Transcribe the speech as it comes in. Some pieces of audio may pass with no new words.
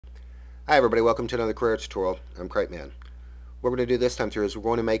Hi everybody, welcome to another career tutorial. I'm cripeman. What we're going to do this time through is we're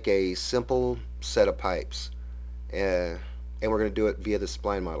going to make a simple set of pipes, and we're going to do it via the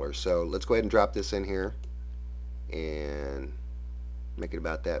spline modeler. So let's go ahead and drop this in here and make it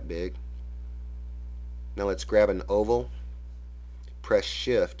about that big. Now let's grab an oval, press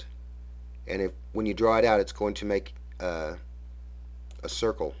shift, and when you draw it out it's going to make a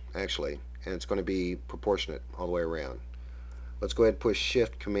circle actually, and it's going to be proportionate all the way around. Let's go ahead and push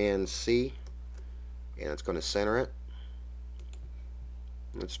shift command C, and it's going to center it.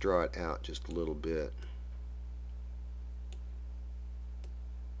 Let's draw it out just a little bit.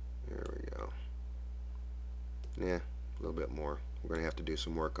 There we go. Yeah, a little bit more. We're going to have to do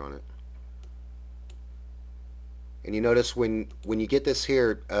some work on it. And you notice when you get this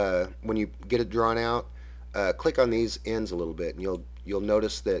here, when you get it drawn out, click on these ends a little bit, and you'll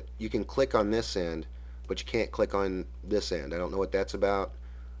notice that you can click on this end, but you can't click on this end. I don't know what that's about.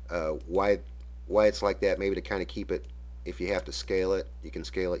 Why it's like that? Maybe to kind of keep it. If you have to scale it, you can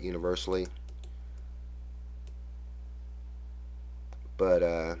scale it universally. But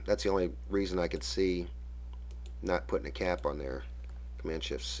that's the only reason I could see not putting a cap on there. Command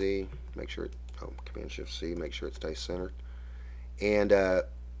Shift C, make sure Command Shift C, make sure it stays centered. And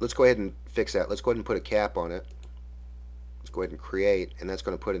let's go ahead and fix that. Let's go ahead and put a cap on it. Let's go ahead and create, and that's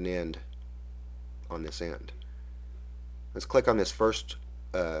going to put an end on this end. Let's click on this first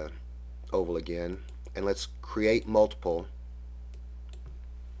oval again, and let's create multiple,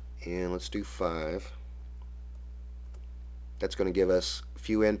 and let's do 5. That's going to give us a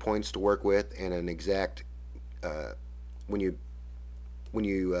few endpoints to work with and an exact when you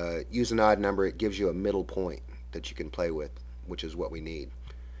use an odd number, it gives you a middle point that you can play with, which is what we need.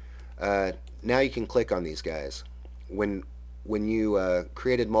 Now you can click on these guys. When you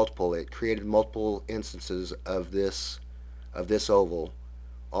created multiple, it created multiple instances of this oval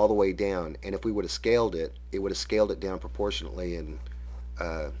all the way down. And if we would have scaled it, it would have scaled it down proportionately and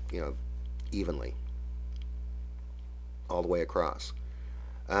evenly all the way across.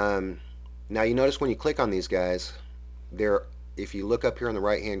 Now you notice when you click on these guys, if you look up here in the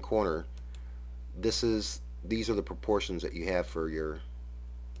right hand corner, these are the proportions that you have for your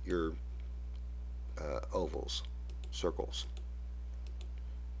ovals, circles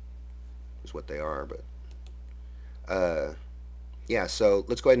is what they are. But yeah, so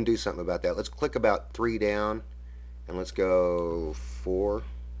let's go ahead and do something about that. Let's click about 3 down, and let's go 4.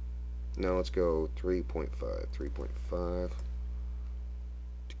 No, let's go 3.5. 3.5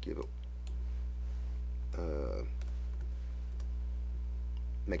 to give it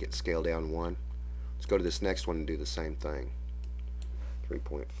make it scale down 1. Let's go to this next one and do the same thing.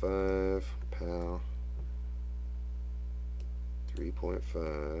 3.5 pow.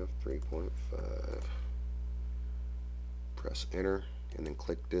 3.5. 3.5. Press enter, and then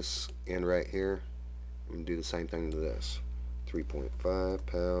click this end right here and do the same thing to this. 3.5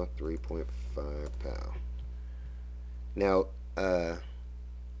 pow. 3.5 pow. Now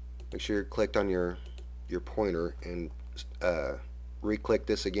make sure you're clicked on your pointer and re-click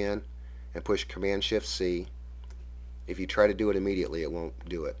this again and push Command Shift C. If you try to do it immediately, it won't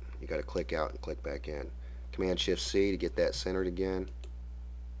do it. You got to click out and click back in. Command Shift C to get that centered again.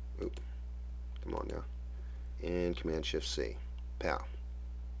 Oop, come on now. And Command Shift C. Pow.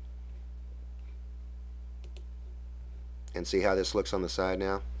 And see how this looks on the side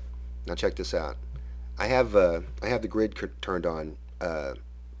now? Now check this out. I have the grid turned on.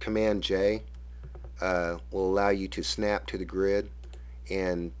 Command J will allow you to snap to the grid,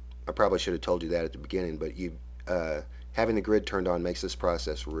 and I probably should have told you that at the beginning, but having the grid turned on makes this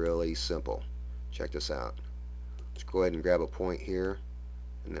process really simple. Check this out. Let's go ahead and grab a point here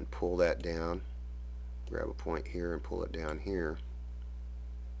and then pull that down. Grab a point here and pull it down here.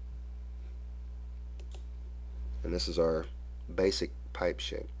 And this is our basic pipe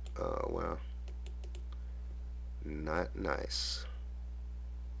shape. Oh wow. Not nice.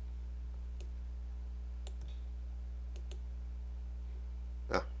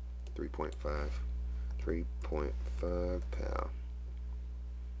 Ah, 3.5. 3.5 pow.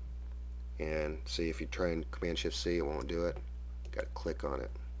 And see, if you try and Command Shift C, it won't do it. Got to click on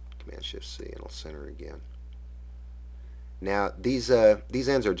it. Command Shift C, and it'll center again. Now these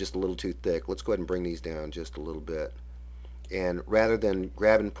ends are just a little too thick. Let's go ahead and bring these down just a little bit. And rather than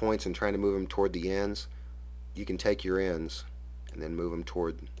grabbing points and trying to move them toward the ends, you can take your ends and then move them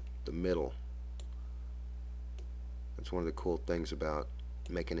toward the middle. That's one of the cool things about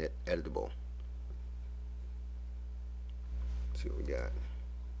making it editable. Let's see what we got.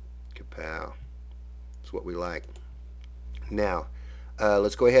 Kapow. That's what we like. Now,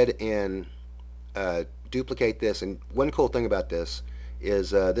 let's go ahead and duplicate this. And one cool thing about this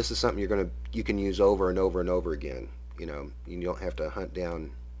is this is something you can use over and over and over again. You don't have to hunt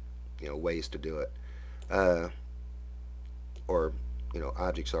down ways to do it, uh, or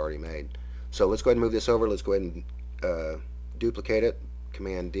objects already made. So let's go ahead and move this over. Let's go ahead and duplicate it.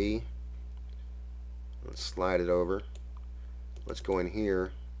 Command D. Let's slide it over. Let's go in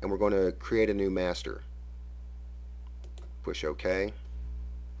here and we're going to create a new master. Push OK.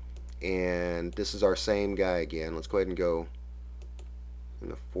 And this is our same guy again. Let's go ahead and go in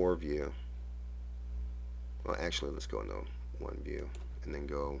the 4 view. Well, actually, let's go in the 1 view and then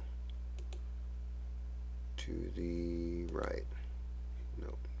go to the right.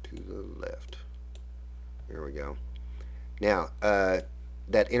 No, to the left. There we go. Now,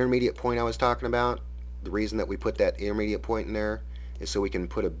 that intermediate point I was talking about, the reason that we put that intermediate point in there is so we can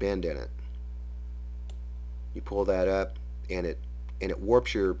put a bend in it. You pull that up, and it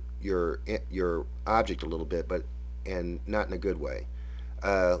warps your object a little bit, and not in a good way.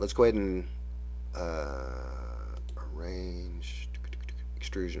 Let's go ahead and arrange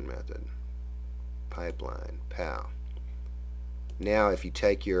extrusion method, pipeline, POW. Now, if you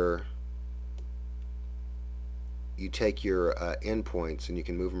take your endpoints and you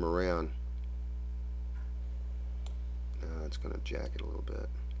can move them around. It's going to jack it a little bit.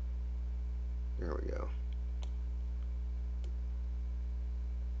 There we go.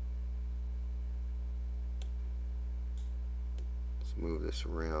 Let's move this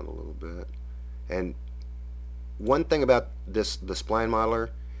around a little bit. And one thing about the spline modeler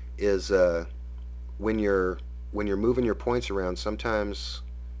is when you're moving your points around, sometimes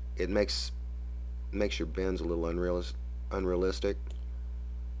it makes your bends a little unrealistic.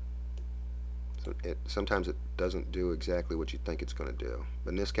 So sometimes it doesn't do exactly what you think it's going to do.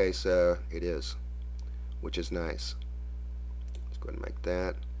 But in this case, it is, which is nice. Let's go ahead and make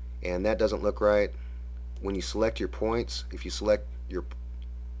that. And that doesn't look right. When you select your points, if you select your...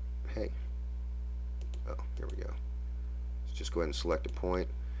 Hey. Oh, here we go. Let's just go ahead and select a point.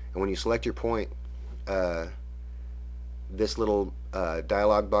 And when you select your point, this little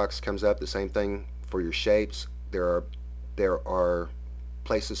dialog box comes up. The same thing for your shapes. There are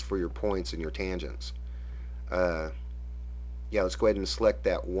places for your points and your tangents. Yeah, let's go ahead and select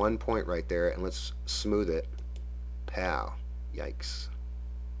that one point right there and let's smooth it. Pow. Yikes.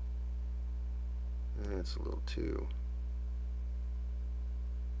 That's a little too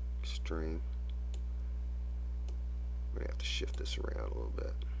extreme. I'm going to have to shift this around a little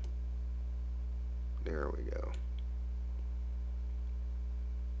bit. There we go.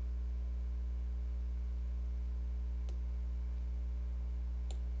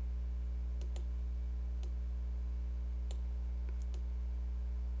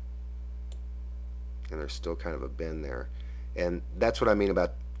 And there's still kind of a bend there, and that's what I mean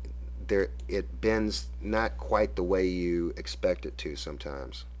about it bends not quite the way you expect it to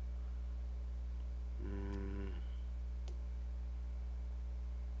sometimes.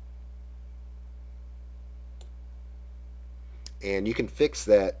 And you can fix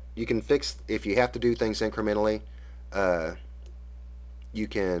that. You can fix if you have to do things incrementally. You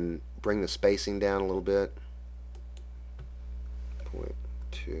can bring the spacing down a little bit.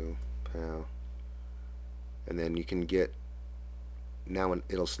 0.2 pow. And then you can get, now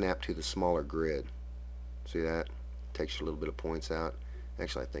it'll snap to the smaller grid. See that? Takes you a little bit of points out.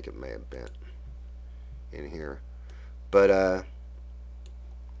 Actually, I think it may have bent in here. But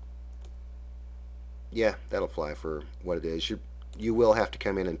yeah, that'll fly for what it is. You will have to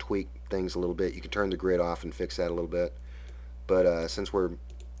come in and tweak things a little bit. You can turn the grid off and fix that a little bit. But since we're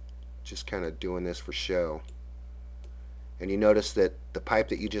just kind of doing this for show, and you notice that the pipe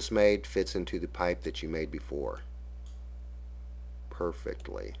that you just made fits into the pipe that you made before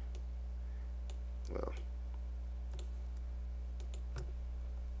perfectly. Well,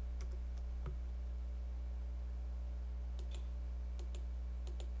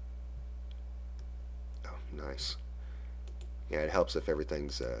 oh, nice. Yeah, it helps if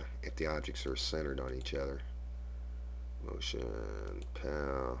everything's if the objects are centered on each other. Motion,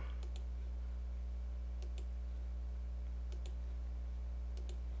 pow.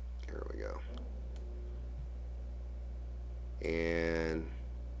 There we go. And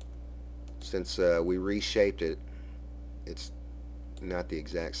since we reshaped it, it's not the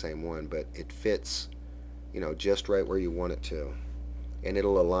exact same one, but it fits, just right where you want it to, and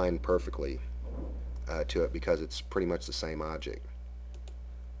it'll align perfectly to it because it's pretty much the same object.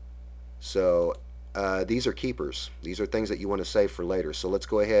 So these are keepers. These are things that you want to save for later. So let's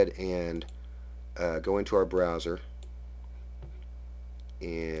go ahead and go into our browser.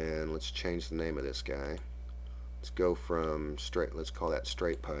 And let's change the name of this guy. Let's go from straight, let's call that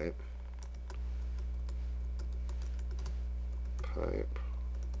straight pipe. pipe.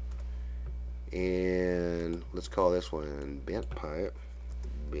 And let's call this one bent pipe.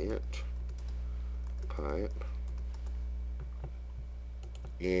 Bent pipe.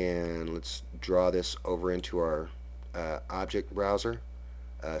 And let's draw this over into our object browser.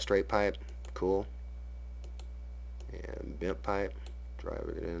 Straight pipe, cool. And bent pipe, drive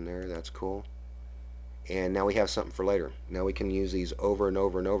it in there, that's cool. And now we have something for later. Now we can use these over and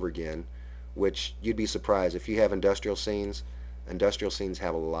over and over again, which you'd be surprised if you have industrial scenes. Industrial scenes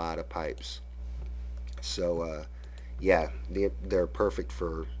have a lot of pipes. So yeah, they're perfect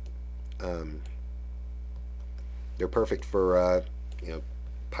for um, you know,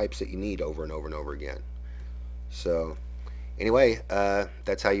 pipes that you need over and over and over again. So anyway,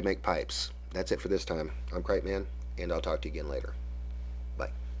 that's how you make pipes. That's it for this time. I'm Cripeman, and I'll talk to you again later.